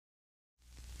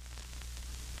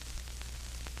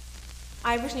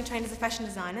I originally trained as a fashion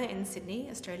designer in Sydney,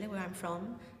 Australia, where I'm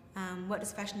from. Worked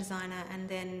as a fashion designer and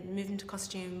then moved into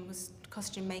costume, was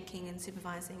costume making and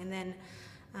supervising, and then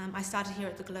I started here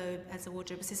at the Globe as a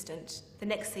wardrobe assistant. The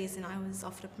next season I was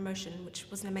offered a promotion, which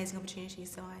was an amazing opportunity,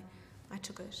 so I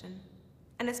took it,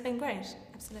 and it's been great,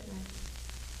 absolutely.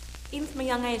 Even from a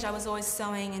young age I was always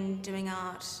sewing and doing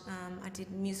art. I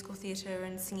did musical theatre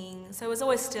and singing, so it was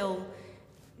always still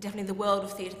definitely the world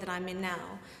of theatre that I'm in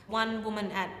now. One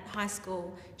woman at high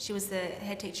school, she was the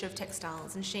head teacher of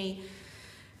textiles, and she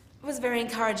was very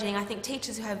encouraging. I think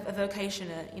teachers who have a vocation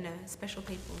are, you know, special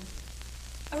people.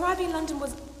 Arriving in London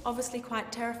was obviously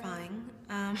quite terrifying.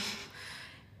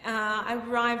 I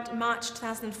arrived March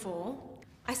 2004.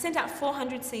 I sent out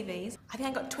 400 CVs. I think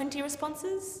I got 20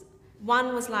 responses.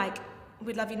 One was like,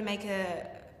 we'd love you to make a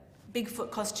Bigfoot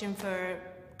costume for a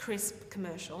crisp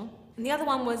commercial. And the other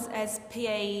one was as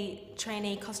PA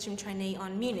trainee, costume trainee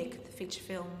on Munich, the feature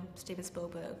film, Steven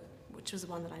Spielberg, which was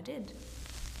the one that I did.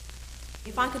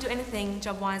 If I could do anything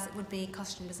job-wise, it would be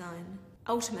costume design.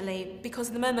 Ultimately, because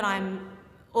at the moment I'm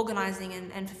organising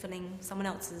and fulfilling someone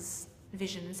else's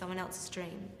vision and someone else's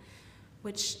dream,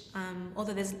 which,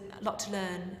 although there's a lot to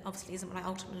learn, obviously isn't what I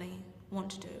ultimately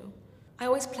want to do. I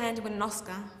always plan to win an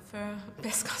Oscar for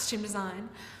Best Costume Design.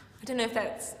 I don't know if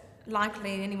that's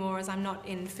likely anymore, as I'm not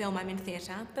in film, I'm in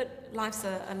theatre, but life's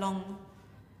a long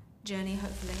journey,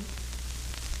 hopefully.